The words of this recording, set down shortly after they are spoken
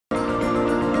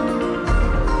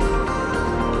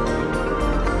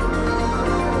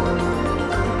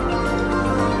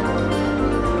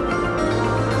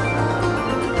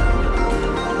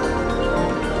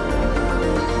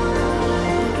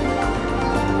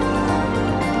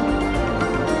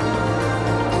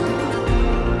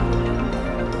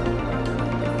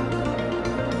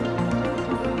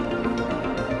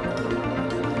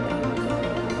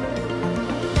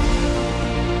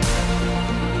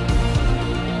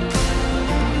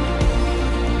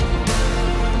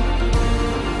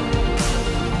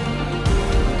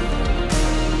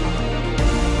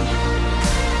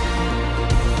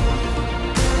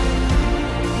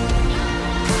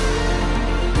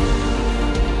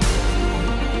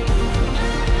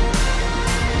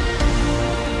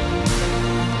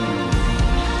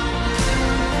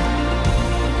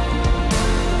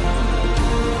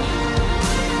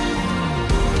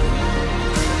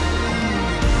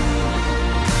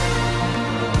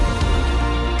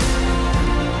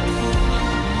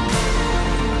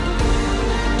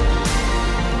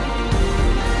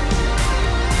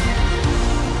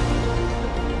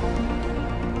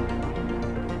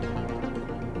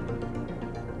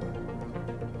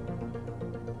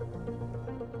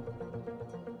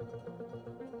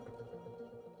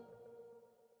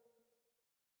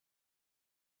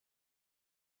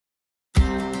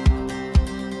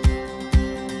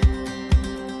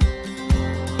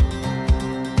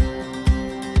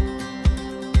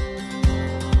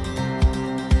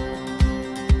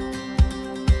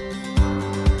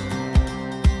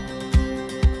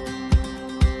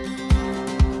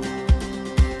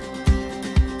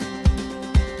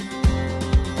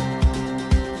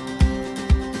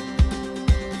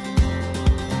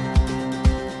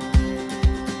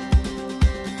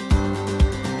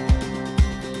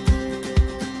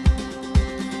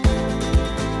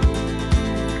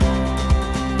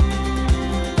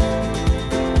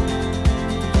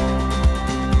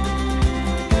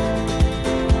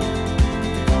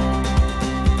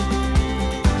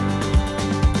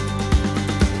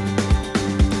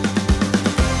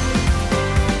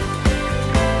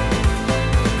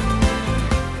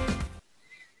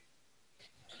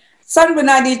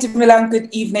Sanbonani Dimilang, good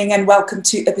evening and welcome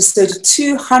to episode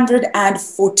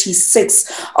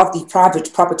 246 of the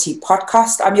Private Property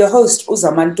Podcast. I'm your host,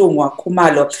 Uzamantungwa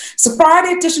Kumalo. It's a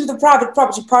Friday edition of the Private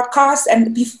Property Podcast,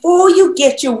 and before you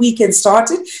get your weekend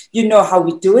started, you know how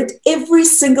we do it. Every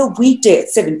single weekday at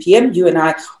 7 p.m., you and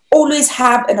I always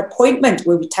have an appointment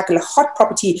where we tackle a hot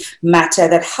property matter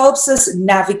that helps us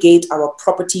navigate our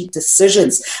property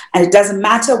decisions. And it doesn't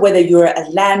matter whether you're a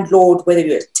landlord, whether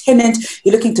you're a tenant,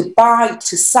 you're looking to buy,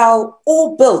 to sell,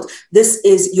 or build. This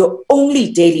is your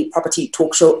only daily property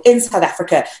talk show in South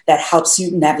Africa that helps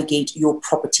you navigate your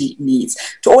property needs.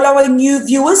 To all our new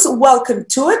viewers, welcome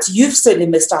to it. You've certainly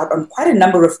missed out on quite a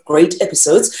number of great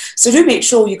episodes. So do make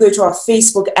sure you go to our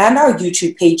Facebook and our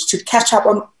YouTube page to catch up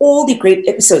on all the great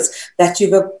episodes that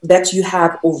you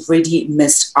have already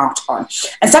missed out on.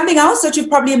 And something else that you've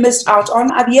probably missed out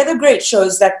on are the other great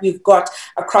shows that we've got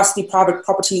across the Private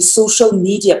Property social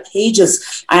media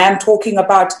pages. I am talking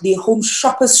about the Home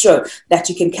Shoppers Show that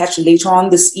you can catch later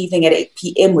on this evening at 8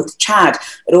 p.m. with Chad.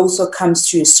 It also comes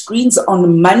to your screens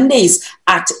on Mondays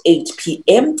at 8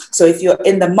 p.m. So if you're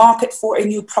in the market for a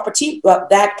new property, well,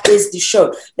 that is the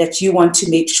show that you want to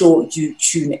make sure you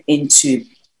tune into.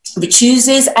 The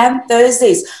Tuesdays and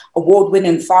Thursdays,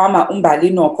 award-winning farmer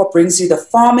Umbali Noko brings you the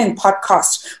Farming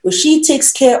Podcast, where she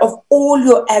takes care of all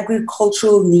your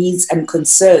agricultural needs and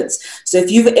concerns. So if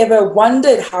you've ever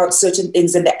wondered how certain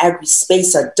things in the agri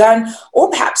space are done, or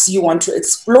perhaps you want to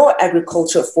explore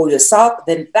agriculture for yourself,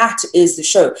 then that is the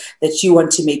show that you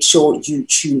want to make sure you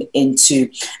tune into.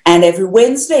 And every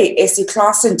Wednesday, Essie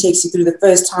Clarkson takes you through the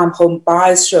First-Time Home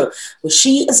Buyers Show, where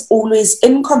she is always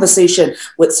in conversation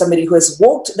with somebody who has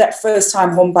walked that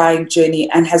first-time home buying journey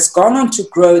and has gone on to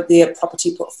grow their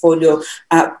property portfolio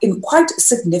in quite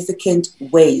significant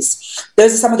ways.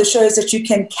 Those are some of the shows that you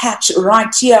can catch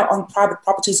right here on Private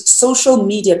Property's social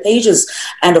media pages.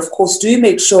 And of course, do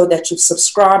make sure that you've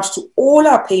subscribed to all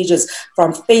our pages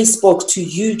from Facebook to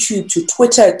YouTube to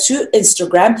Twitter to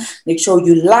Instagram. Make sure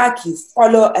you like, you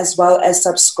follow, as well as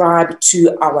subscribe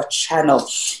to our channel.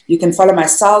 You can follow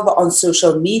myself on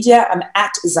social media. I'm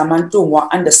at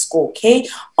Zamantungwa_K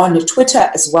on Twitter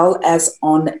as well as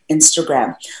on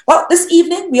Instagram. Well, this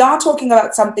evening we are talking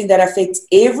about something that affects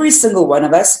every single one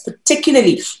of us,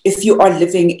 particularly if you are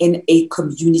living in a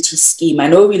community scheme. I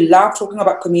know we love talking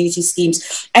about community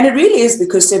schemes, and it really is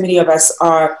because so many of us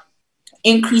are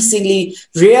increasingly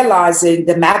realizing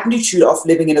the magnitude of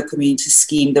living in a community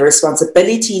scheme, the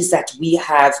responsibilities that we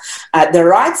have, the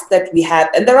rights that we have,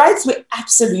 and the rights we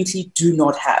absolutely do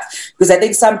not have. Because I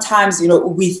think sometimes, you know,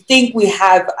 we think we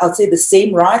have, I'll say, the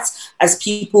same rights as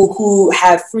people who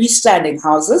have freestanding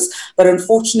houses, but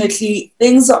unfortunately,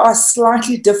 things are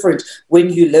slightly different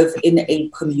when you live in a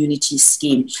community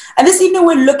scheme. And this evening,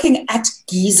 we're looking at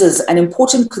geysers and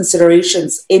important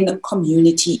considerations in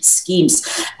community schemes.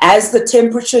 As the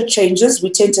temperature changes, we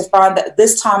tend to find that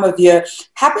this time of year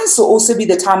happens to also be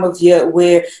the time of year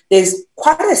where there's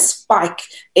quite a spike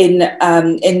in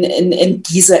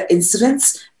geyser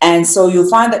incidents. And so you'll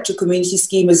find that your community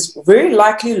scheme is very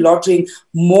likely lodging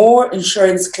more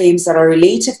insurance claims that are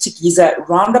related to geyser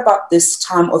round about this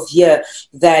time of year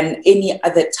than any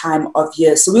other time of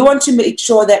year. So we want to make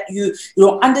sure that you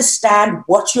understand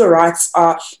what your rights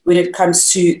are when it comes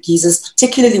to geysers,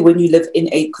 particularly when you live in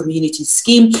a community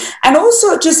scheme, and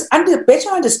also just better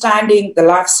understanding the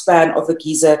lifespan of a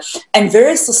geyser and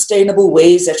various sustainable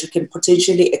ways that you can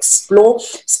potentially explore,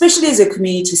 especially as a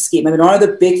community scheme. I mean, one of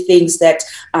the big things that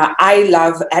I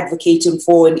love advocating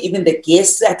for, and even the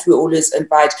guests that we always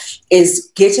invite,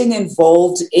 is getting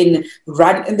involved in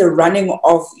the running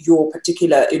of your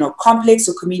particular, complex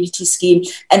or community scheme.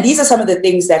 And these are some of the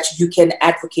things that you can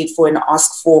advocate for and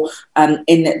ask for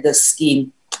in the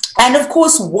scheme. And of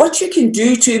course, what you can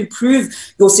do to improve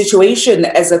your situation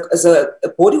as a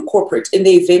body corporate in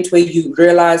the event where you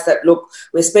realize that, look,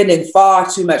 we're spending far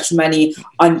too much money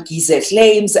on geyser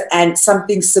claims and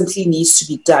something simply needs to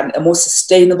be done. A more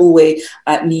sustainable way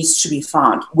needs to be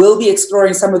found. We'll be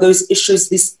exploring some of those issues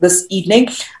this evening.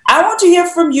 I want to hear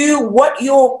from you what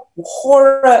your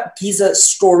horror geyser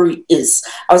story is.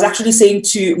 I was actually saying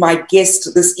to my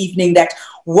guest this evening that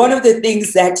one of the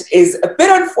things that is a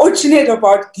bit unfortunate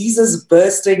about geysers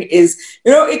bursting is,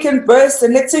 it can burst,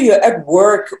 and let's say you're at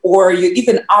work or you're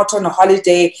even out on a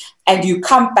holiday and you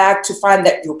come back to find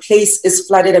that your place is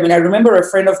flooded. I mean, I remember a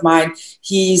friend of mine,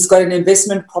 he's got an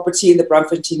investment property in the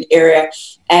Braamfontein area.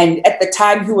 And at the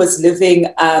time he was living,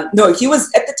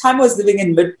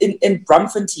 living in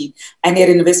Braamfontein, and he had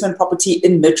an investment property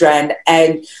in Midrand.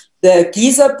 And the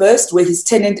geyser burst where his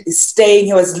tenant is staying.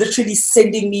 He was literally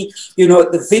sending me,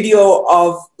 the video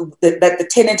of that the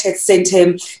tenant had sent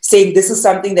him, saying this is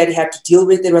something that he had to deal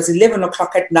with. It was 11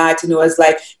 o'clock at night, and he was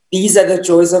like, these are the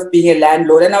joys of being a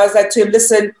landlord. And I was like to him,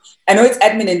 listen, I know it's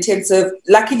admin intensive.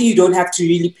 Luckily, you don't have to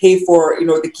really pay for,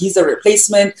 the geyser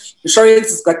replacement. Insurance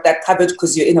has got that covered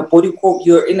because you're in a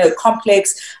you're in a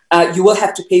complex. You will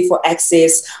have to pay for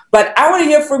access. But I want to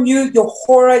hear from you, your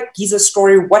horror geyser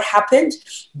story. What happened?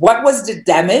 What was the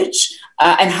damage?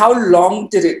 And how long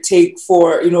did it take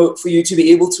for you to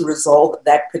be able to resolve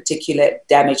that particular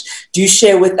damage? Do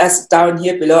share with us down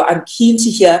here below. I'm keen to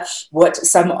hear what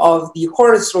some of the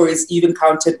horror stories you've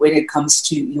encountered when it comes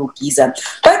to your geyser.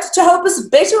 But to help us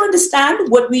better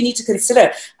understand what we need to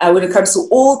consider when it comes to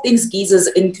all things geysers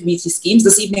in community schemes,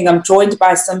 this evening I'm joined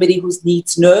by somebody who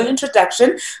needs no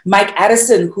introduction, Mike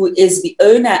Addison, who is the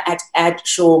owner at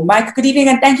Addsure. Mike, good evening,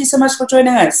 and thank you so much for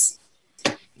joining us.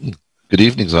 Good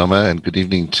evening, Zama, and good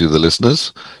evening to the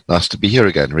listeners. Nice to be here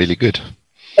again. Really good.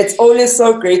 It's always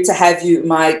so great to have you,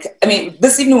 Mike. I mean,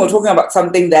 this evening we're talking about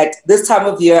something that this time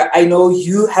of year I know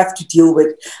you have to deal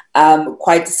with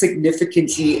quite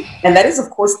significantly, and that is, of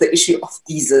course, the issue of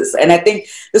geysers. And I think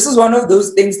this is one of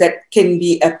those things that can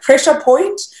be a pressure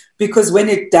point, because when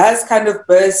it does kind of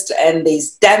burst and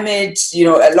there's damage,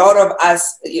 a lot of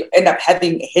us end up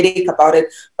having a headache about it.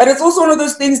 But it's also one of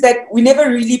those things that we never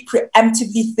really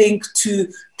preemptively think to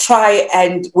try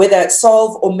and whether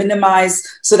solve or minimize,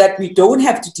 so that we don't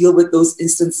have to deal with those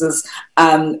instances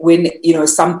when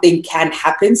something can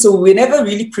happen. So we're never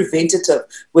really preventative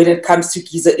when it comes to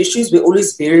geyser issues. We're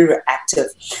always very reactive.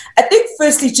 I think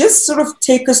firstly, just sort of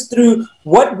take us through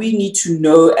what we need to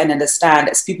know and understand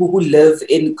as people who live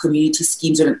in community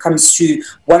schemes when it comes to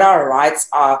what our rights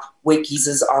are where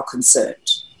geysers are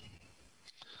concerned.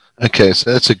 Okay,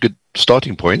 so that's a good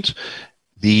starting point.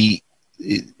 The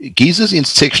geysers in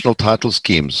sectional title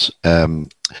schemes,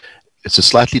 it's a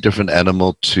slightly different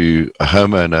animal to a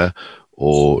homeowner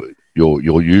or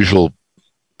your usual,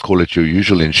 call it your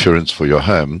usual insurance for your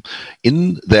home,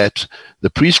 in that the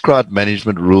prescribed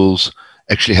management rules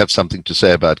actually have something to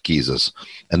say about geysers.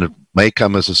 And it may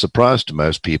come as a surprise to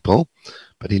most people,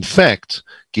 but in fact,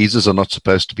 geysers are not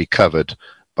supposed to be covered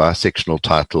by sectional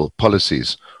title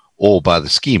policies or by the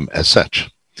scheme as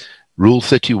such. Rule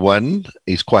 31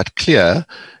 is quite clear,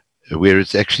 where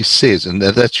it actually says, and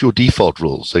that's your default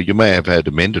rule. So you may have had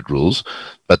amended rules,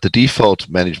 but the default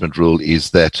management rule is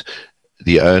that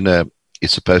the owner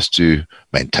is supposed to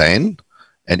maintain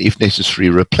and, if necessary,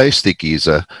 replace the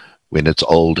geyser when it's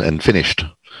old and finished.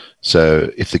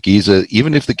 So if the geyser,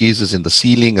 even if the geyser's in the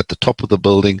ceiling at the top of the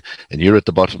building and you're at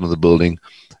the bottom of the building,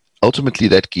 ultimately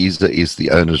that geyser is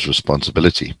the owner's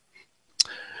responsibility.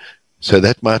 So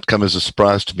that might come as a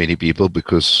surprise to many people,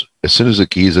 because as soon as a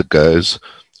geyser goes,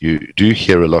 you do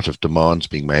hear a lot of demands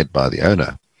being made by the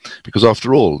owner. Because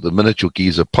after all, the minute your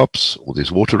geyser pops or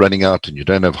there's water running out and you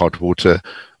don't have hot water,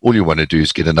 all you want to do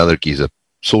is get another geyser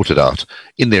sorted out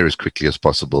in there as quickly as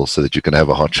possible so that you can have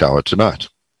a hot shower tonight.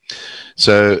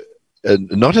 So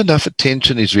not enough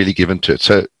attention is really given to it.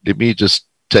 So let me just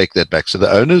take that back. So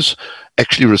the owner's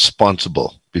actually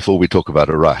responsible before we talk about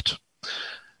a right.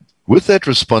 With that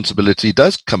responsibility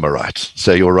does come a right.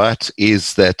 So your right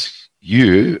is that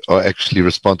you are actually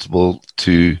responsible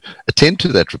to attend to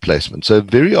that replacement. So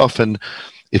very often,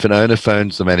 if an owner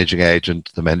phones the managing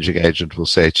agent will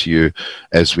say to you,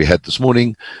 as we had this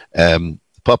morning,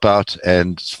 pop out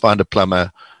and find a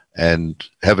plumber and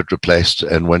have it replaced.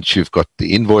 And once you've got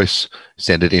the invoice,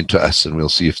 send it in to us and we'll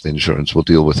see if the insurance will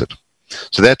deal with it.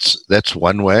 So that's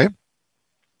one way.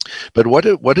 But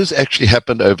what has actually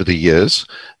happened over the years,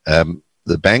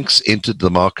 the banks entered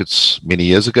the markets many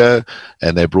years ago,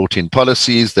 and they brought in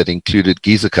policies that included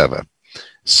geyser cover.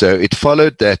 So it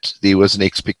followed that there was an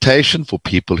expectation for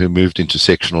people who moved into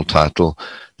sectional title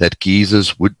that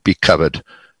geysers would be covered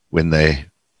when they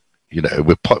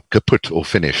were kaput or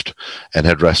finished and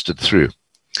had rusted through.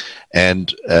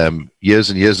 And years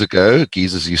and years ago,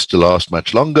 geysers used to last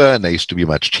much longer and they used to be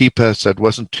much cheaper, so it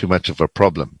wasn't too much of a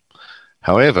problem.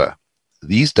 However,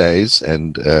 these days,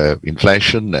 and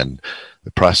inflation and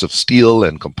the price of steel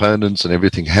and components and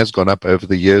everything has gone up over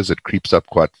the years. It creeps up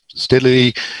quite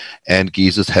steadily, and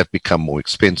geysers have become more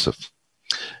expensive.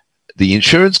 The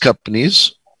insurance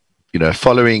companies,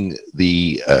 following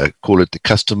the, call it the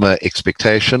customer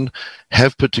expectation,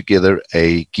 have put together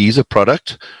a geyser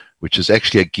product, which is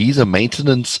actually a geyser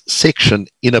maintenance section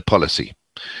in a policy.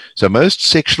 So most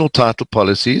sectional title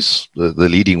policies, the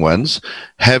leading ones,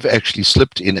 have actually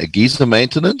slipped in a geyser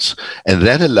maintenance, and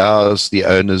that allows the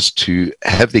owners to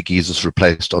have their geysers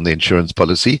replaced on the insurance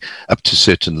policy up to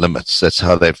certain limits. That's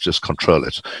how they've just control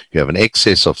it. You have an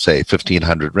excess of, say,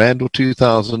 1,500 Rand or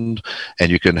 2,000,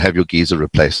 and you can have your geyser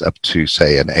replaced up to,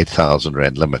 say, an 8,000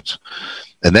 Rand limit.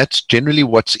 And that's generally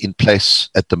what's in place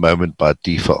at the moment by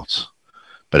default,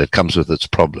 but it comes with its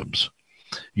problems.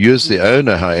 You as the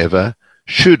owner, however,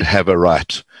 should have a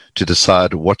right to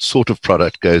decide what sort of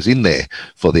product goes in there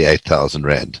for the 8,000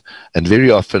 Rand. And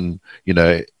very often, you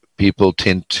know, people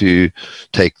tend to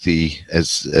take the,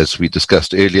 as we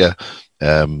discussed earlier,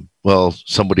 well,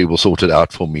 somebody will sort it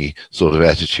out for me sort of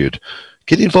attitude.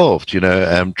 Get involved, you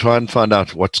know, try and find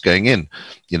out what's going in.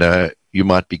 You know, you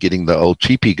might be getting the old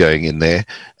cheapie going in there,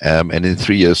 and in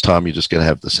 3 years' time, you're just going to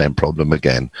have the same problem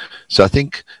again. So I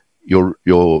think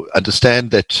you'll understand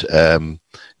that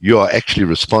you are actually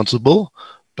responsible,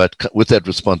 but with that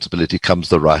responsibility comes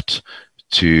the right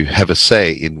to have a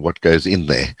say in what goes in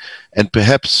there. And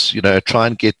perhaps, you know, try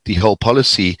and get the whole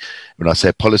policy. When I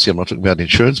say policy, I'm not talking about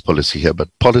insurance policy here, but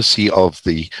policy of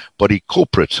the body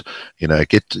corporate, you know,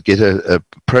 get a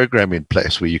program in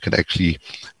place where you can actually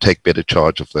take better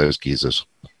charge of those geysers.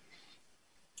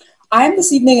 I am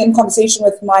this evening in conversation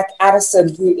with Mike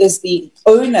Addison, who is the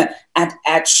owner at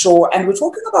Addsure, and we're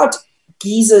talking about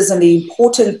geysers and the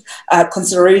important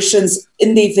considerations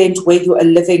in the event where you are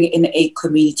living in a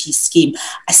community scheme.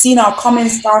 I see in our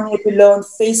comments down here below on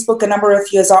Facebook, a number of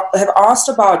you have asked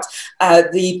about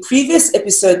the previous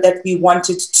episode that we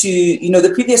wanted to, you know,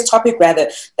 the previous topic rather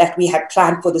that we had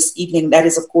planned for this evening. That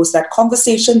is, of course, that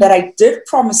conversation that I did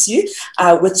promise you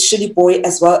with Shilly Boy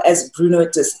as well as Bruno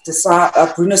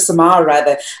Samar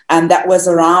rather, and that was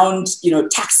around, you know,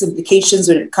 tax implications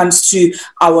when it comes to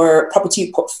our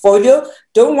property portfolio.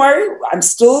 Don't worry, I'm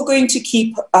still going to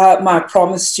keep my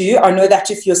promise to you. I know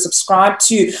that if you're subscribed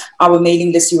to our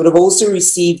mailing list, you would have also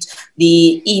received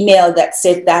the email that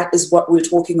said that is what we're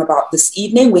talking about this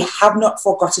evening. We have not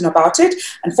forgotten about it.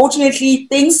 Unfortunately,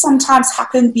 things sometimes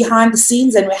happen behind the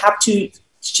scenes and we have to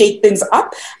shake things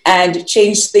up and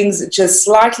change things just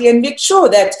slightly and make sure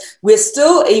that we're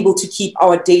still able to keep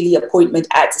our daily appointment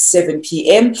at 7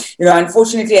 p.m. You know,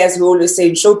 unfortunately, as we always say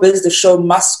in showbiz, the show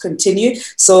must continue.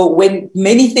 So when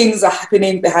many things are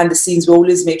happening behind the scenes, we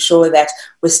always make sure that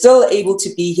we're still able to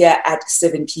be here at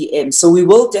 7 p.m. So we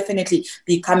will definitely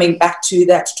be coming back to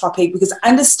that topic because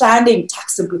understanding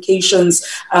tax implications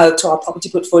to our property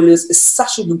portfolios is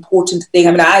such an important thing.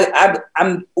 I mean,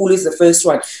 I'm always the first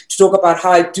one to talk about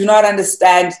how I do not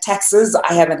understand taxes.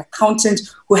 I have an accountant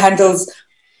who handles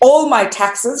all my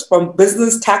taxes from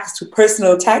business tax to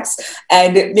personal tax,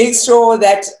 and it makes sure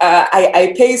that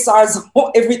I pay SARS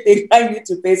for everything I need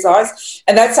to pay SARS.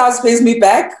 And that SARS pays me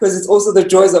back because it's also the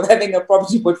joys of having a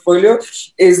property portfolio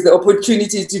is the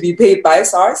opportunity to be paid by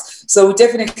SARS. So we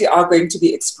definitely are going to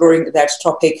be exploring that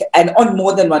topic and on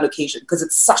more than one occasion because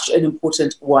it's such an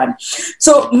important one.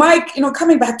 So Mike, you know,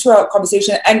 coming back to our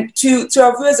conversation and to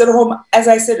our viewers at home, as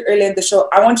I said earlier in the show,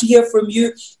 I want to hear from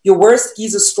you your worst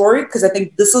geyser story because I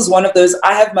think this is one of those.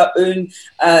 I have my own,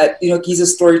 geyser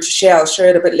story to share. I'll share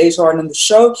it a bit later on in the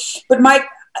show. But Mike,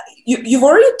 you've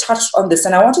already touched on this,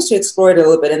 and I want us to explore it a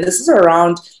little bit. And this is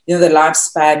around, you know, the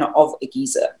lifespan of a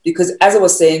geyser, because as I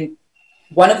was saying,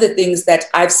 one of the things that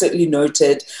I've certainly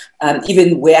noted,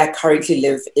 even where I currently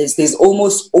live, is there's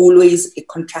almost always a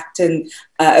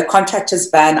contractor's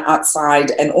van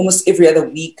outside, and almost every other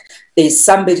week there's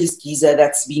somebody's geyser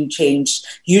that's being changed.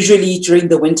 Usually during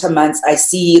the winter months, I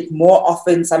see it more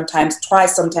often, sometimes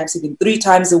twice, sometimes even 3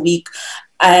 times a week.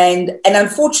 And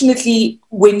unfortunately,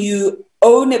 when you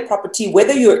own a property,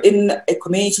 whether you're in a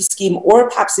community scheme or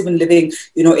perhaps even living,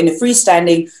 you know, in a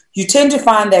freestanding, you tend to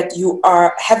find that you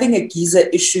are having a geyser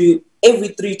issue every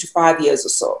 3 to 5 years or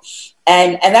so.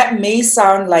 And that may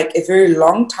sound like a very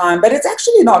long time, but it's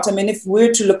actually not. I mean, if we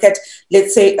were to look at,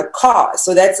 let's say, a car,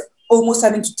 so that's almost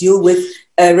having to deal with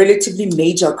a relatively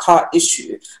major car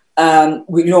issue.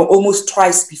 You know, almost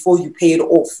twice before you pay it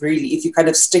off, really, if you kind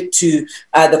of stick to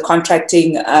the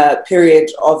contracting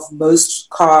period of most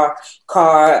car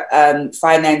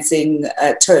financing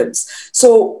terms.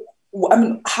 So, I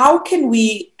mean, how can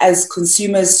we as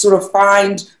consumers sort of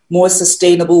find more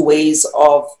sustainable ways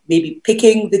of maybe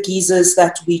picking the geysers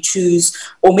that we choose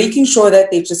or making sure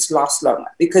that they just last longer?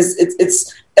 Because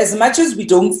it's as much as we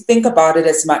don't think about it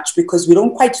as much because we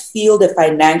don't quite feel the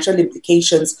financial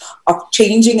implications of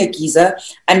changing a geyser,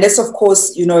 unless, of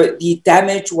course, you know, the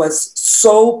damage was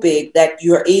so big that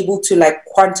you're able to like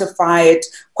quantify it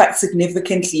quite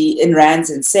significantly in rands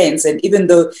and cents. And even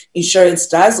though insurance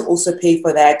does also pay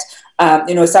for that,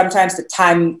 Sometimes the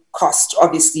time cost,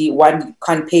 obviously, one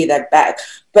can't pay that back.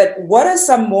 But what are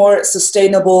some more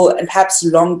sustainable and perhaps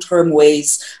long-term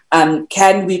ways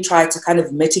can we try to kind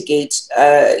of mitigate,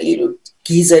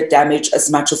 geyser damage as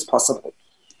much as possible?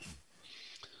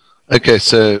 Okay,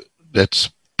 so that's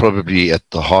probably at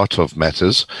the heart of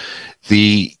matters.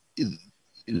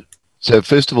 So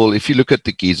first of all, if you look at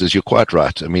the geysers, you're quite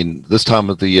right. I mean, this time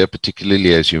of the year,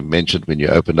 particularly as you mentioned when you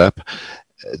opened up,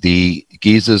 the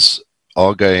geysers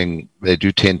they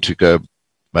do tend to go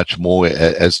much more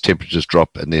as temperatures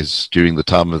drop, and there's during the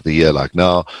time of the year like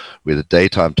now, where the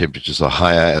daytime temperatures are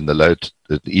higher and the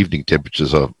evening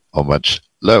temperatures are much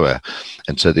lower.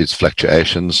 And so there's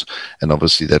fluctuations, and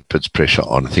obviously that puts pressure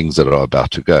on things that are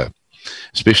about to go,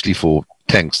 especially for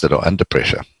tanks that are under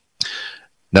pressure.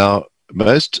 Now,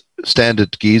 most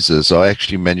standard geysers are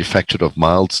actually manufactured of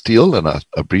mild steel, and I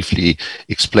briefly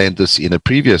explained this in a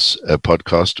previous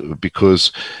podcast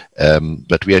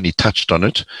but we only touched on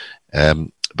it.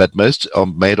 But most are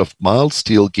made of mild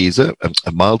steel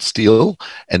mild steel,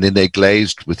 and then they're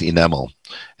glazed with enamel.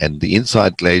 And the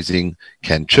inside glazing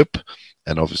can chip,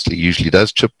 and obviously usually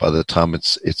does chip by the time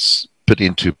it's put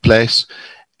into place.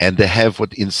 And they have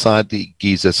what inside the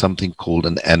geyser something called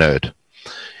an anode.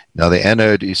 Now, the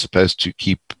anode is supposed to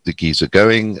keep the geyser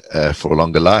going for a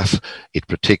longer life. It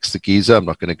protects the geyser. I'm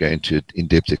not going to go into an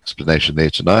in-depth explanation there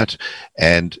tonight.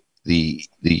 And the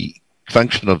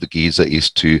function of the geyser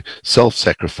is to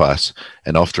self-sacrifice,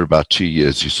 and after about 2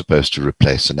 years, you're supposed to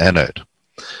replace an anode.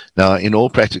 Now, in all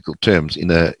practical terms, in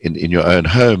your own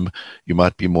home, you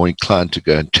might be more inclined to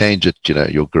go and change it.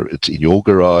 It's in your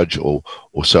garage or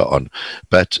so on.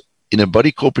 But in a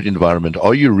body corporate environment,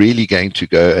 are you really going to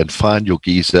go and find your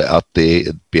geyser out there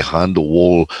behind the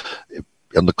wall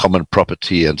on the common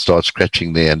property and start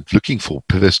scratching there and looking for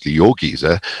firstly your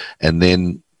geyser and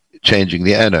then changing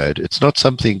the anode? It's not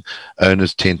something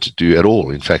owners tend to do at all.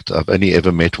 In fact, I've only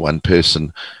ever met one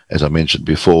person, as I mentioned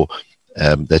before,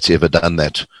 that's ever done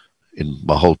that in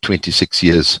my whole 26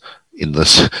 years in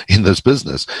this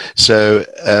business. So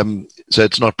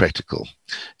it's not practical,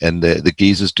 and the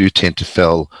geysers do tend to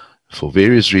fail for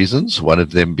various reasons, one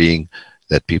of them being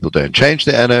that people don't change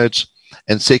their anodes,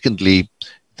 and secondly,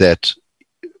 that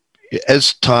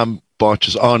as time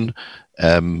marches on,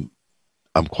 I'm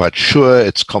quite sure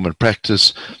it's common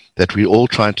practice that we're all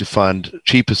trying to find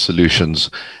cheaper solutions,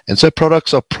 and so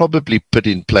products are probably put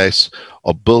in place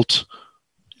or built.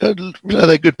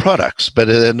 They're good products, but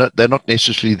they're not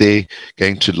necessarily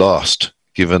going to last,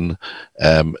 given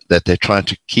that they're trying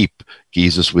to keep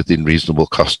geysers within reasonable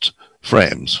cost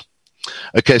frames.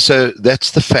 Okay, so that's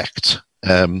the fact.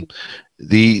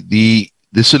 The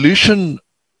solution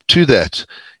to that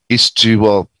is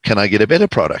can I get a better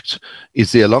product?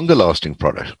 Is there a longer lasting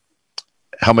product?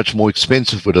 How much more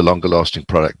expensive would a longer lasting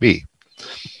product be?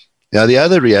 Now, the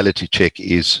other reality check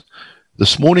is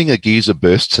this morning a geyser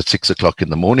bursts at 6 o'clock in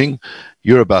the morning.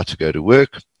 You're about to go to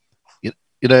work.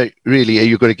 Really,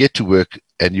 you've got to get to work,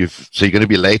 and so you're going to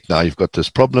be late now. You've got this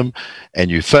problem, and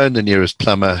you phone the nearest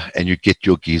plumber, and you get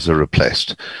your geyser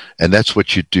replaced. And that's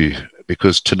what you do,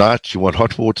 because tonight you want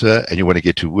hot water, and you want to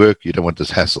get to work. You don't want this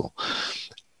hassle.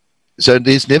 So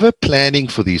there's never planning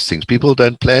for these things. People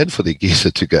don't plan for the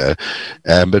geyser to go,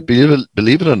 but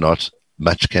believe it or not,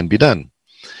 much can be done.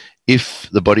 If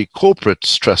the body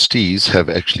corporate's trustees have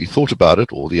actually thought about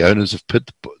it, or the owners have put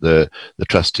the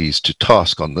trustees to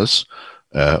task on this,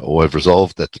 or have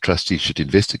resolved that the trustees should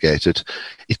investigate it,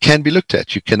 it can be looked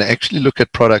at. You can actually look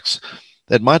at products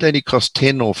that might only cost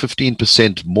 10 or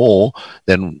 15% more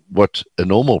than what a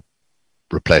normal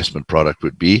replacement product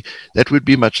would be. That would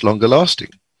be much longer lasting.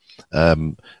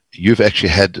 You've actually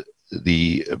had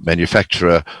the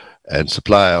manufacturer and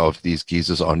supplier of these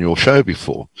geysers on your show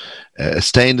before. A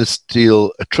stainless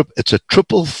steel, it's a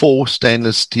 444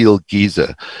 stainless steel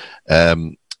geyser,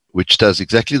 which does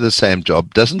exactly the same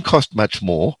job, doesn't cost much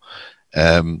more,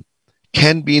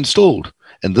 can be installed.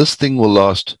 And this thing will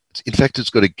last. In fact, it's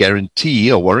got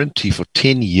a warranty for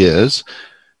 10 years.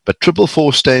 But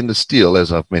 444 stainless steel,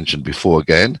 as I've mentioned before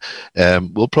again,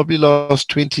 will probably last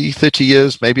 20, 30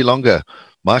 years, maybe longer.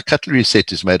 My cutlery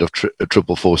set is made of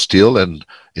 444 steel, and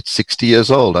it's 60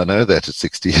 years old. I know that it's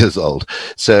 60 years old.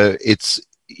 So it's,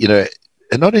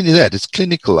 and not only that, it's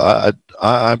clinical.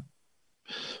 I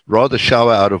rather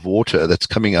shower out of water that's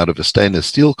coming out of a stainless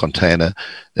steel container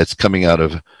that's coming out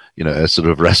of, a sort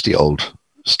of rusty old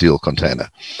steel container.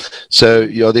 So,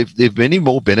 there've many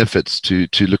more benefits to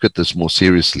look at this more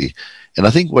seriously. And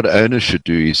I think what owners should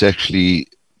do is actually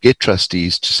get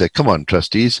trustees to say, come on,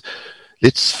 trustees,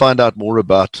 let's find out more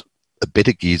about a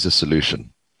better geyser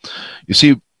solution. You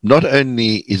see, not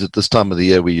only is it this time of the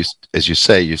year where you, as you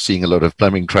say, you're seeing a lot of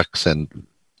plumbing trucks and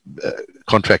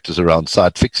contractors around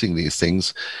site fixing these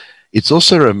things, it's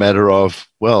also a matter of,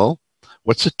 well,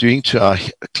 what's it doing to our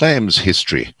claims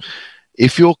history?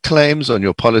 If your claims on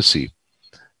your policy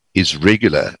is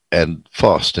regular and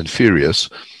fast and furious,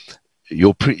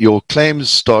 your claims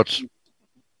start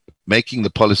making the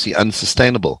policy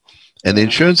unsustainable. And the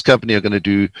insurance company are going to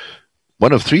do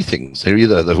one of three things. They're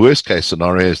either, the worst case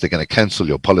scenario is they're going to cancel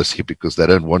your policy because they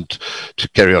don't want to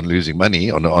carry on losing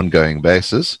money on an ongoing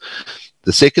basis.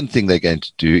 The second thing they're going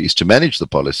to do is to manage the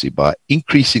policy by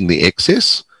increasing the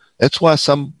excess. That's why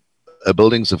some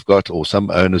buildings have got, or some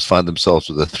owners find themselves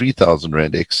with a 3,000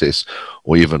 Rand excess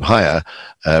or even higher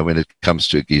when it comes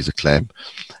to a geyser claim.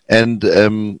 And,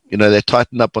 you know, they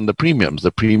tighten up on the premiums.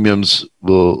 The premiums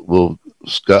will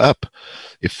go up.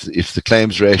 If the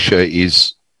claims ratio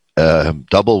is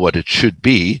double what it should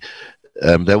be,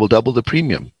 they will double the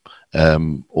premium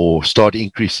or start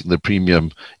increasing the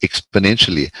premium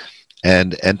exponentially.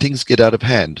 And things get out of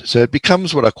hand. So it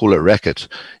becomes what I call a racket.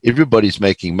 Everybody's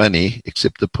making money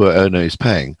except the poor owner is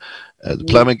paying. The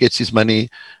plumber gets his money,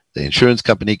 the insurance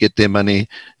company get their money,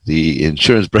 the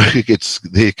insurance broker gets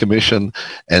their commission,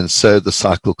 and so the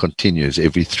cycle continues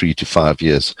every 3 to 5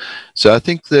 years. So I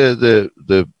think the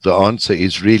answer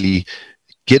is really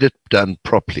get it done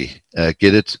properly.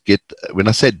 When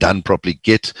I say done properly,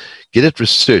 get it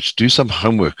researched, do some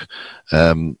homework.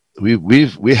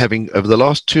 We're having, over the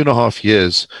last 2.5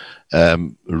 years,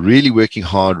 really working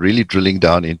hard, really drilling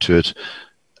down into it.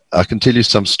 I can tell you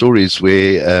some stories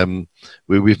where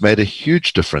we've made a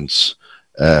huge difference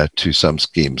to some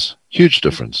schemes. Huge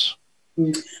difference.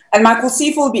 And Michael, see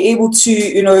if we'll be able to,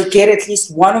 you know, get at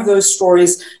least one of those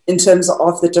stories in terms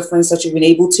of the difference that you've been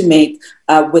able to make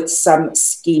with some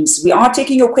schemes. We are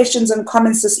taking your questions and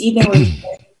comments this evening.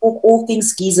 All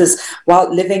things geysers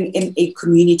while living in a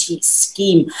community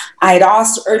scheme. I had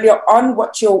asked earlier on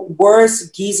what your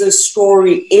worst geyser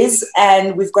story is,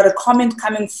 and we've got a comment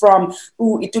coming from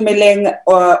Itumeleng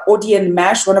Odian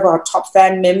Mash, one of our top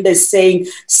fan members, saying,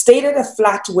 stayed at a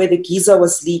flat where the geyser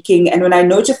was leaking, and when I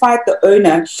notified the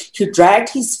owner, he dragged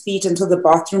his feet until the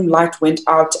bathroom light went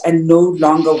out and no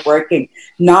longer working.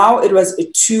 Now it was a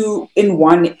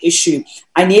 2-in-1 issue.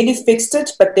 I nearly fixed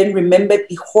it, but then remembered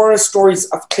the horror stories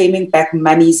of claiming back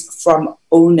monies from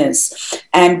owners.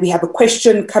 And we have a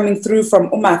question coming through from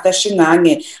Umatha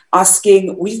Shingange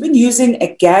asking, we've been using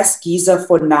a gas geyser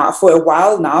for a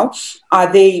while now.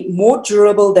 Are they more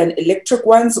durable than electric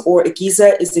ones, or a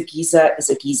geyser is a geyser is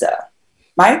a geyser?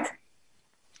 Mike?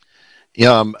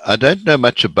 Yeah, I don't know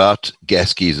much about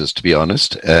gas geysers, to be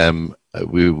honest.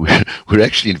 We're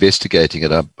actually investigating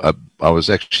it. I was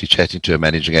actually chatting to a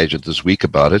managing agent this week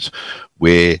about it,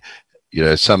 where, you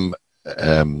know,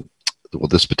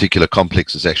 this particular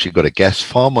complex has actually got a gas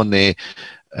farm on their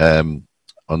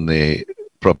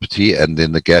property, and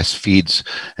then the gas feeds,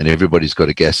 and everybody's got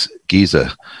a gas geyser.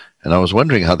 And I was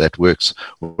wondering how that works.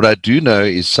 What I do know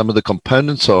is some of the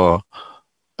components are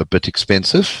a bit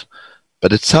expensive,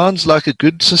 but it sounds like a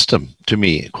good system to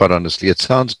me, quite honestly. It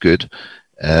sounds good.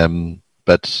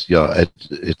 But yeah,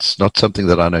 it's not something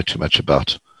that I know too much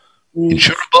about.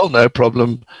 Insurable, no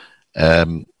problem.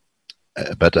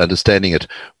 But understanding it.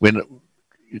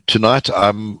 Tonight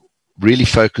I'm really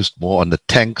focused more on the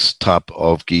tanks type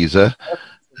of geyser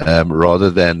rather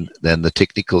than the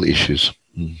technical issues.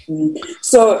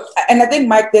 So, and I think,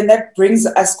 Mike, then that brings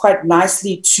us quite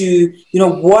nicely to, you know,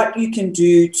 what you can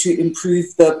do to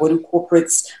improve the body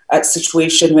corporate's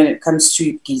situation when it comes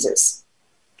to geysers.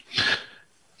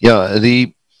 Yeah,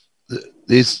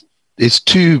 there's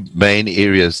two main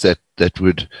areas that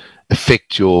would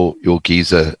affect your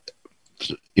geyser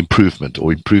improvement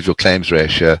or improve your claims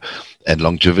ratio and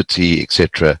longevity,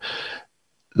 etc.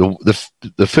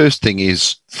 The first thing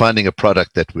is finding a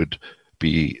product that would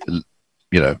be,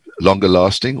 you know, longer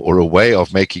lasting, or a way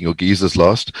of making your geysers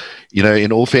last. You know,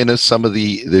 in all fairness, some of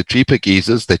the cheaper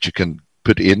geysers that you can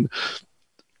put in,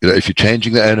 you know, if you're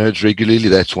changing the anodes regularly,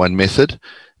 that's one method.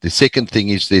 The second thing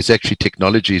is there's actually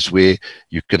technologies where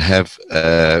you can have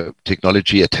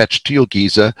technology attached to your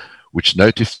geyser which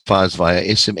notifies via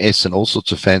SMS and all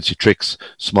sorts of fancy tricks,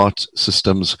 smart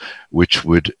systems, which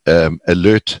would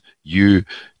alert you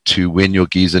to when your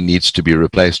geyser needs to be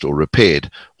replaced or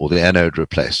repaired, or the anode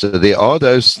replaced. So there are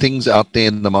those things out there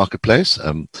in the marketplace.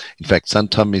 In fact,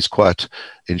 Santam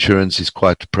Insurance is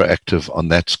quite proactive on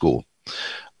that score.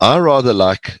 I rather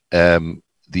like getting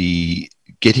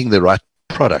the right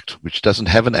product, which doesn't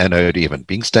have an anode even.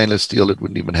 Being stainless steel, it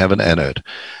wouldn't even have an anode.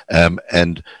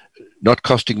 And not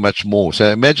costing much more.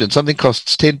 So imagine something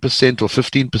costs 10% or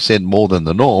 15% more than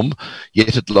the norm,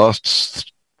 yet it lasts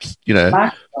you know,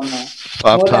 Much longer.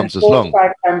 five More than times as 4 long. to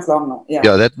 5 times longer. Yeah.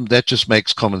 Yeah, that just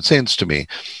makes common sense to me.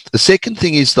 The second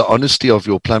thing is the honesty of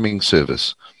your plumbing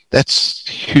service. That's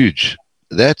huge.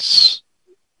 That's,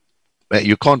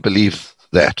 you can't believe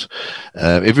that.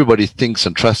 Everybody thinks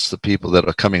and trusts the people that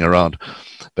are coming around,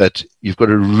 but you've got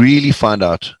to really find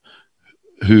out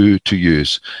who to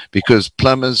use, because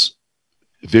plumbers,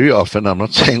 very often, I'm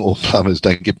not saying all plumbers,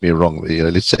 don't get me wrong, you know,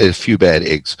 let's say a few bad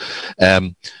eggs,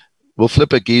 will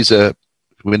flip a geyser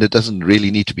when it doesn't really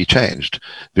need to be changed.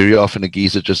 Very often a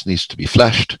geyser just needs to be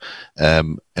flushed,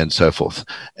 and so forth.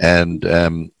 And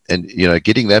you know,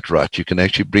 getting that right, you can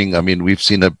actually bring, I mean, we've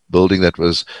seen a building that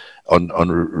was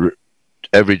on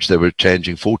average, they were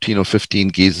changing 14 or 15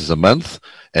 geysers a month,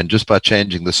 and just by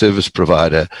changing the service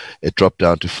provider, it dropped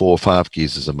down to 4 or 5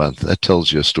 geysers a month. That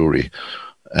tells you a story.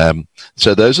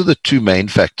 So those are the two main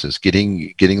factors: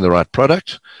 getting the right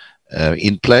product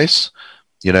in place,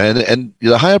 you know, and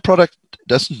the higher product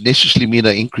doesn't necessarily mean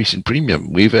an increase in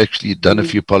premium. We've actually done a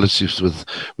few policies with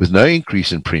no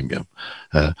increase in premium.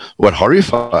 What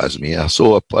horrifies me, I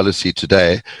saw a policy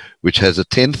today which has a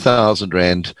 10,000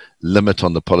 Rand limit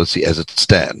on the policy as it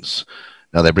stands.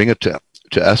 Now they bring it to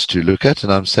us to look at,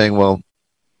 and I'm saying, well,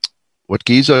 what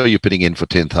geyser are you putting in for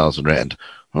 10,000 Rand?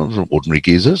 Well, ordinary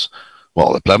geysers.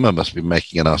 Well, the plumber must be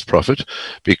making a nice profit,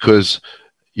 because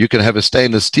you can have a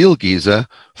stainless steel geyser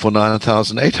for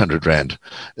 9,800 Rand.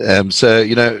 So,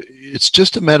 you know, it's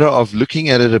just a matter of looking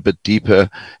at it a bit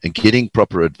deeper and getting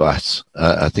proper advice.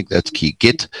 I think that's key.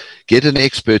 Get an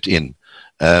expert in.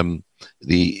 I've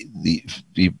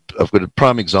got a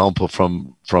prime example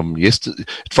from yesterday.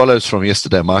 It follows from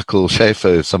yesterday. Michael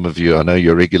Schaefer, some of you, I know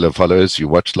you're regular followers, you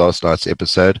watched last night's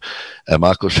episode.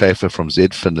 Michael Schaefer from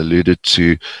Zfin alluded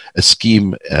to a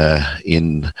scheme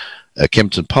in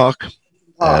Kempton Park.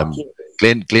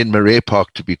 Glen Marais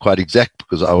Park, to be quite exact,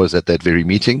 because I was at that very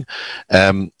meeting,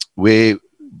 where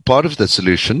part of the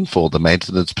solution for the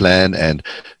maintenance plan and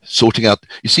sorting out,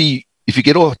 you see, if you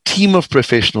get a team of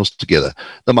professionals together,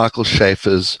 the Michael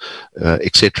Schaefers,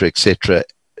 et cetera,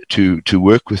 to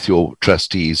work with your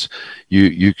trustees,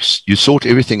 you sort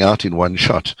everything out in one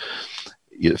shot.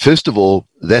 First of all,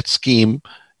 that scheme,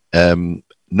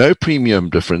 no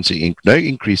premium difference, no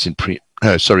increase in premium.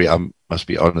 No, sorry, I must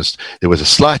be honest. There was a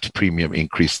slight premium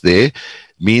increase there.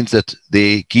 Means that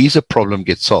the geyser problem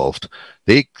gets solved.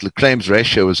 The claims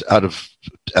ratio is out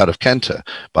of canter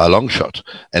by a long shot,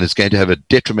 and it's going to have a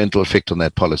detrimental effect on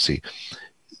that policy.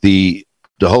 The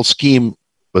whole scheme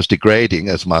was degrading,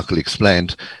 as Michael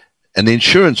explained, and the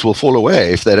insurance will fall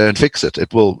away if they don't fix it.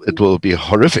 It will be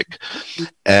horrific.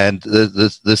 And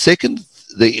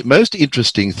the most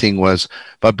interesting thing was,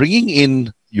 by bringing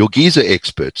in your geyser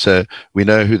expert, so we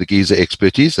know who the geyser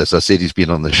expert is. As I said, he's been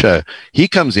on the show. He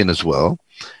comes in as well,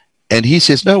 and he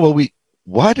says, no, well,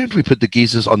 why don't we put the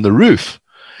geysers on the roof?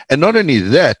 And not only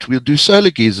that, we'll do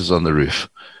solar geysers on the roof.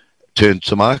 Turn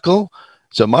to Michael.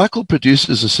 So Michael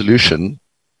produces a solution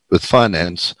with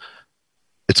finance.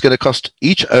 It's going to cost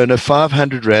each owner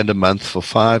 500 Rand a month for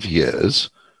 5 years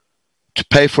to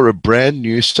pay for a brand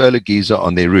new solar geyser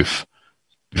on their roof.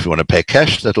 If you want to pay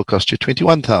cash, that'll cost you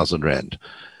 21,000 Rand.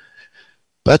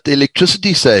 But the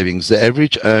electricity savings, the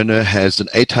average owner has an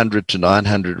 800 to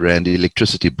 900 Rand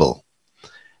electricity bill.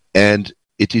 And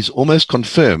it is almost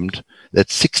confirmed that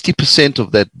 60%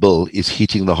 of that bill is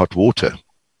heating the hot water.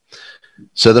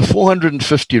 So the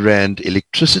 450 Rand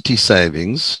electricity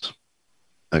savings,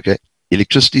 okay,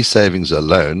 electricity savings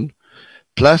alone,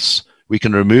 plus we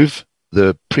can remove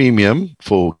the premium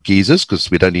for geysers, because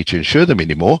we don't need to insure them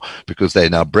anymore, because they're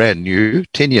now brand new,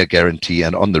 10-year guarantee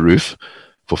and on the roof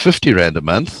for 50 Rand a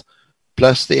month,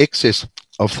 plus the excess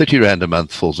of 30 Rand a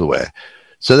month falls away.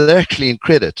 So they're actually in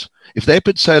credit. If they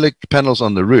put solar panels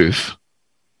on the roof,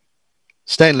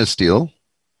 stainless steel,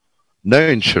 no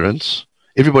insurance,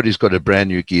 everybody's got a brand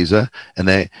new geyser, and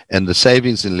the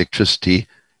savings in electricity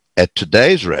at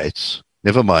today's rates,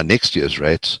 never mind next year's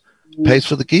rates, pays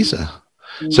for the geyser.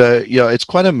 So, yeah, it's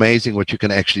quite amazing what you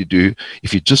can actually do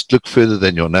if you just look further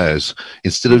than your nose,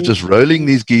 instead of just rolling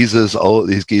these geysers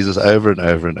over and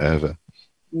over and over.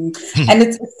 And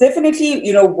it's definitely,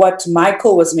 you know, what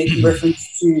Michael was making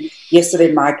reference to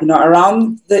yesterday, Mike, you know,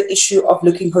 around the issue of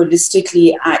looking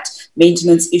holistically at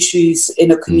maintenance issues in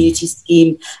a community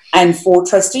scheme, and for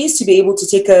trustees to be able to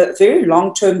take a very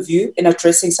long-term view in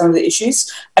addressing some of the issues,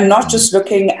 and not just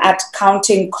looking at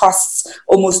counting costs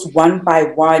almost one by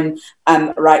one,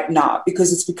 right now,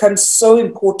 because it's become so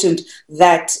important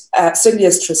that certainly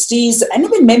as trustees and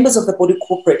even members of the body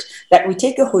corporate, that we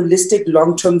take a holistic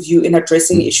long-term view in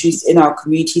addressing issues in our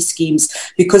community schemes,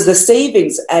 because the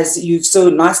savings, as you've so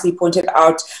nicely pointed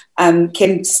out,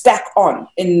 can stack on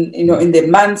in the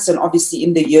months and obviously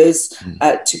in the years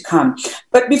to come.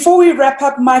 But before we wrap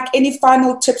up, Mike, any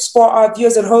final tips for our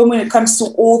viewers at home when it comes to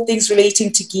all things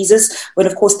relating to geysers, when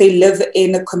of course they live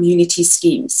in community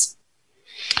schemes?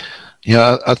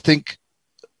 Yeah, I think,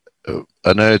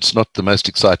 I know it's not the most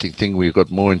exciting thing. We've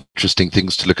got more interesting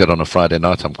things to look at on a Friday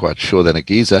night, I'm quite sure, than a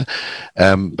geyser.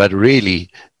 But really,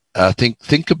 I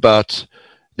think about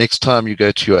next time you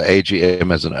go to your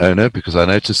AGM as an owner, because I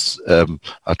notice,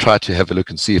 I try to have a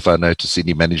look and see if I notice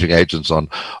any managing agents on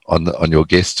your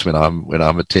guests when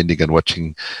I'm attending and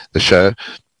watching the show.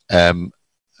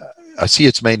 I see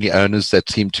it's mainly owners that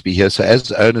seem to be here. So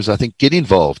as owners, I think get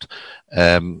involved.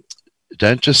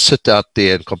 Don't just sit out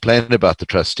there and complain about the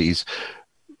trustees.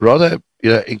 Rather,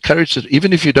 encourage it.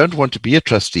 Even if you don't want to be a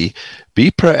trustee,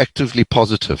 be proactively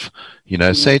positive.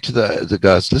 Say to the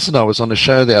guys, listen, I was on a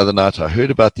show the other night. I heard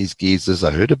about these geysers.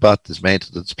 I heard about these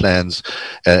maintenance plans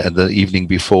and the evening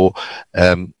before.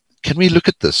 Can we look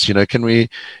at this? Can we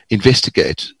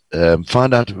investigate?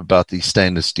 Find out about these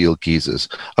stainless steel geysers.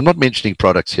 I'm not mentioning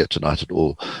products here tonight at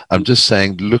all. I'm just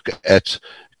saying,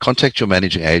 contact your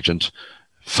managing agent.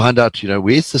 Find out,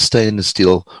 where's the stainless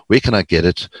steel? Where can I get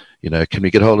it? Can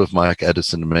we get hold of Mike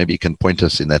Addison? Maybe he can point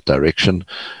us in that direction.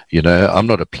 I'm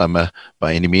not a plumber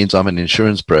by any means. I'm an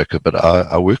insurance broker, but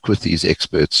I work with these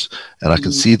experts and I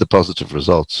can see the positive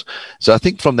results. So I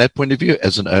think from that point of view,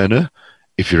 as an owner,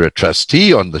 if you're a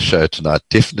trustee on the show tonight,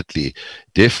 definitely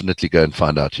go and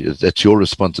find out. That's your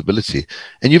responsibility.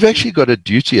 And you've actually got a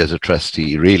duty as a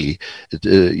trustee, really,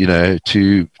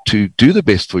 to do the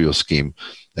best for your scheme.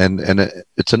 And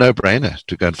it's a no-brainer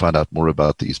to go and find out more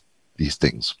about these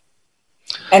things.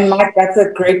 And Mike, that's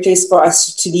a great place for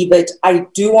us to leave it. I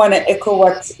do want to echo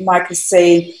what Mike is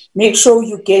saying. Make sure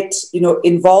you get,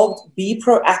 involved, be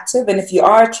proactive. And if you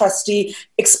are a trustee,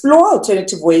 explore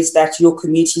alternative ways that your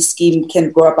community scheme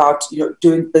can go about,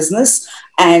 doing business,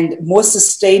 and more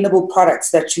sustainable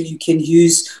products that you can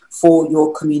use for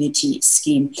your community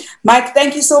scheme. Mike,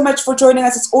 thank you so much for joining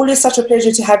us. It's always such a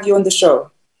pleasure to have you on the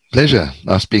show. Pleasure.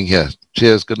 Nice being here.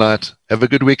 Cheers. Good night. Have a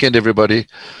good weekend, everybody.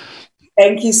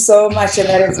 Thank you so much. And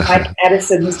that is Mike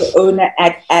Addison, who's the owner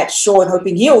at Addsure, and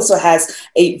hoping he also has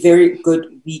a very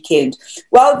good weekend.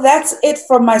 Well, that's it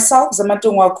from myself,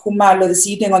 Zamantungwa Khumalo, this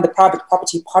evening on the Private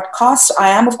Property Podcast. I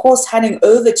am, of course, handing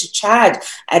over to Chad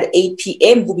at 8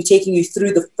 p.m., who'll be taking you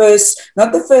through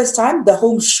the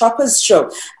Home Shoppers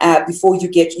Show before you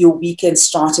get your weekend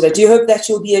started. I do hope that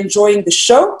you'll be enjoying the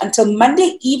show until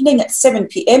Monday evening at 7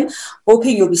 p.m.,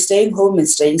 hoping you'll be staying home and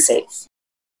staying safe.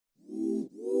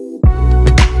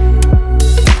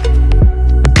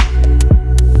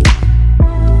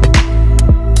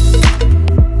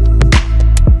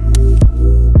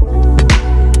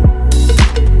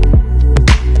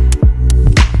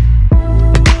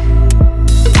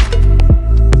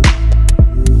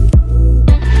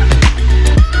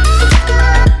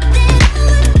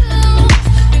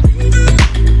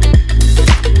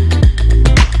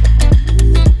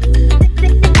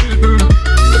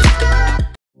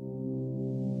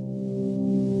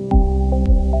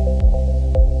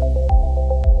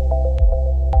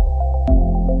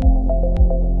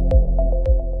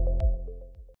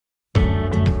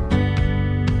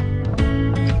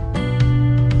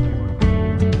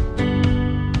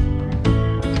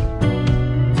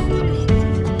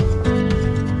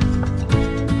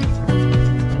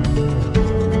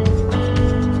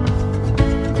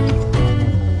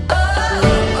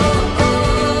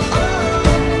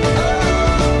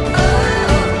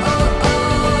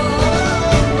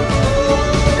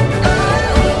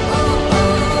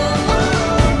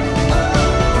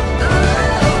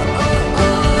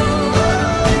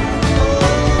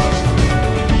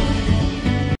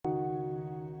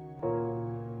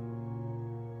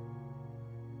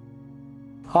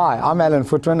 Hi, I'm Alan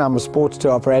Footman. I'm a sports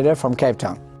tour operator from Cape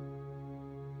Town.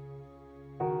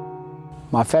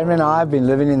 My family and I have been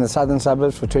living in the southern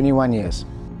suburbs for 21 years.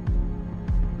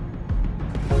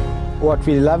 What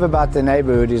we love about the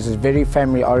neighborhood is it's very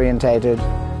family orientated.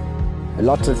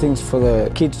 Lots of things for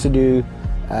the kids to do,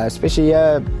 especially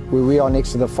here where we are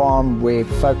next to the farm, where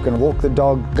folk can walk the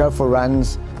dog, go for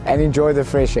runs and enjoy the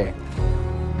fresh air.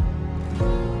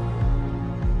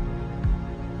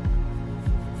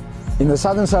 In the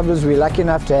southern suburbs, we're lucky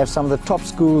enough to have some of the top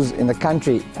schools in the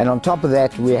country, and on top of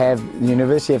that we have the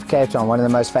University of Cape Town, one of the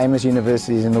most famous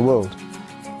universities in the world.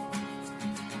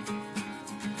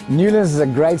 Newlands is a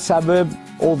great suburb,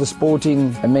 all the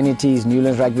sporting amenities,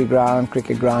 Newlands rugby ground,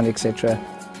 cricket ground, etc.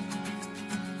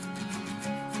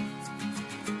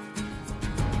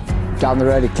 Down the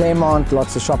road at Claremont,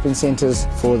 lots of shopping centres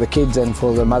for the kids and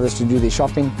for the mothers to do their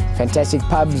shopping. Fantastic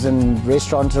pubs and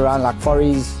restaurants around like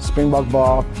Forries, Springbok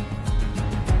Bar.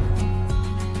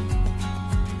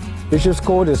 Bishop's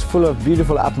Court is full of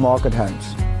beautiful upmarket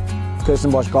homes.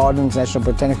 Kirstenbosch Gardens, National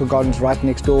Botanical Gardens right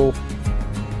next door.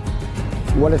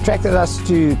 What attracted us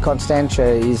to Constantia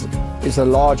is the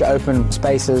large open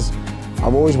spaces.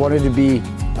 I've always wanted to be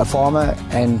a farmer,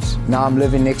 and now I'm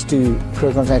living next to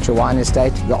Kruger Constantia Wine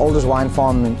Estate, the oldest wine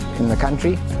farm in the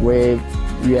country, where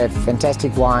you have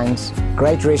fantastic wines,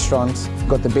 great restaurants,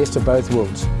 got the best of both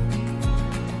worlds.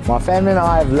 My family and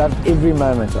I have loved every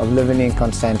moment of living in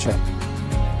Constantia.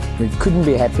 We couldn't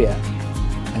be happier,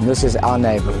 and this is our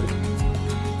neighbourhood.